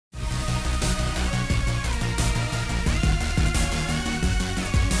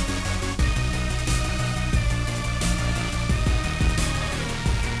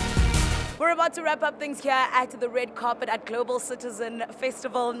we're about to wrap up things here at the red carpet at Global Citizen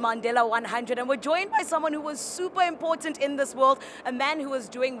Festival Mandela 100, and we're joined by someone who was super important in this world, a man who is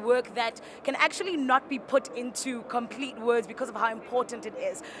doing work that can actually not be put into complete words because of how important it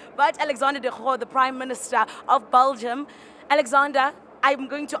is. But Alexander De Croo, the Prime Minister of Belgium. Alexander, I'm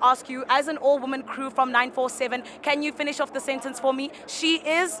going to ask you, as an all-woman crew from 947, can you finish off the sentence for me? She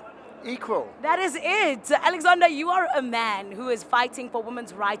is equal. That is it. Alexander, you are a man who is fighting for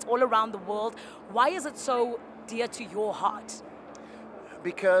women's rights all around the world. Why is it so dear to your heart?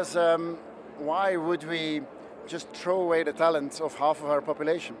 Because why would we just throw away the talents of half of our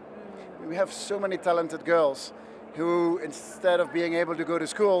population? We have so many talented girls who, instead of being able to go to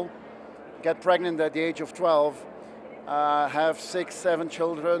school, get pregnant at the age of 12, have 6, 7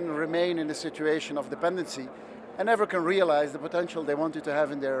 children, remain in a situation of dependency, and never can realize the potential they wanted to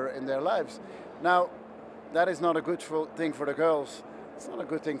have in their lives. Now, that is not a good thing for the girls. It's not a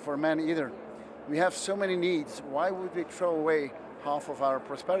good thing for men either. We have so many needs. Why would we throw away half of our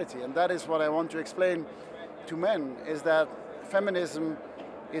prosperity? And that is what I want to explain to men, is that feminism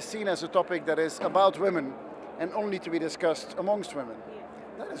is seen as a topic that is about women and only to be discussed amongst women.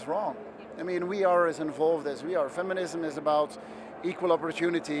 That is wrong. I mean, we are as involved as we are. Feminism is about equal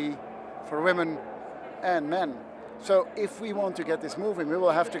opportunity for women and men. So if we want to get this moving, we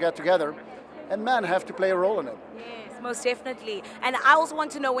will have to get together, and men have to play a role in it. Yes, most definitely. And I also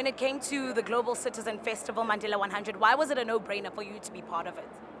want to know, when it came to the Global Citizen Festival Mandela 100, why was it a no-brainer for you to be part of it?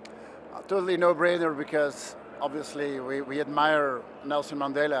 Totally no-brainer, because obviously we admire Nelson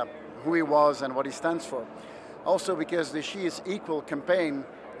Mandela, who he was and what he stands for. Also because the She is Equal campaign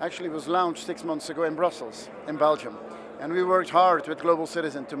actually was launched 6 months ago in Brussels, in Belgium. And we worked hard with Global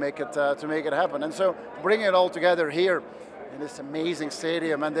Citizen to make it happen. And so bringing it all together here in this amazing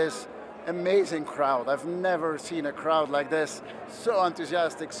stadium and this amazing crowd. I've never seen a crowd like this, so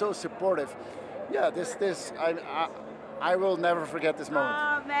enthusiastic, so supportive. Yeah, I will never forget this moment.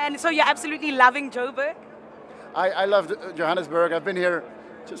 Oh man, so you're absolutely loving Joburg? I loved Johannesburg. I've been here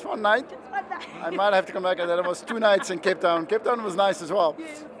just one night. I might have to come back, and then it was 2 nights in Cape Town. Cape Town was nice as well.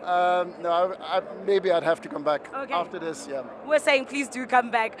 Yes. No, maybe I'd have to come back after this, yeah. We're saying please do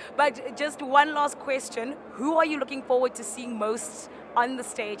come back. But just one last question. Who are you looking forward to seeing most on the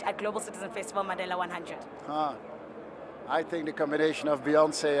stage at Global Citizen Festival Mandela 100? I think the combination of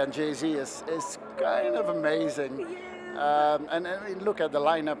Beyonce and Jay-Z is kind of amazing. Yeah. And I mean, look at the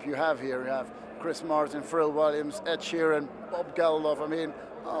lineup you have here. You have Chris Martin, Pharrell Williams, Ed Sheeran, Bob Geldof. I mean,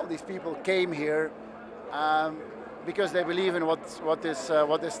 all these people came here because they believe in what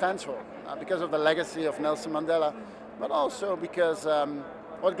this stands for, because of the legacy of Nelson Mandela, but also because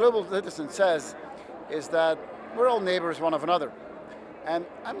what Global Citizen says is that we're all neighbors one of another. And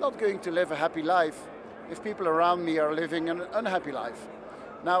I'm not going to live a happy life if people around me are living an unhappy life.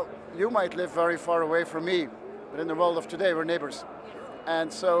 Now, you might live very far away from me, but in the world of today, we're neighbors.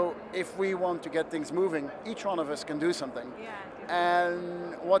 And so if we want to get things moving, each one of us can do something. Yeah.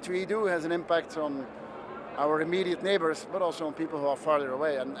 And what we do has an impact on our immediate neighbors, but also on people who are farther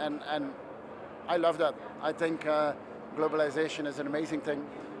away. And I love that. I think globalization is an amazing thing.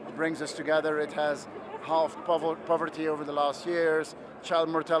 It brings us together. It has halved poverty over the last years. Child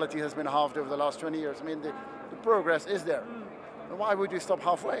mortality has been halved over the last 20 years. I mean, the progress is there. Why would we stop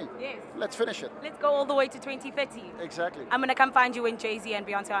halfway? Yes. Let's finish it. Let's go all the way to 2030. Exactly. I'm going to come find you when Jay-Z and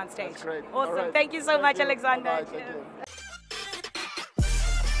Beyonce are on stage. That's great. Awesome. Right. Thank you so much, Alexander. Bye-bye. Thank you.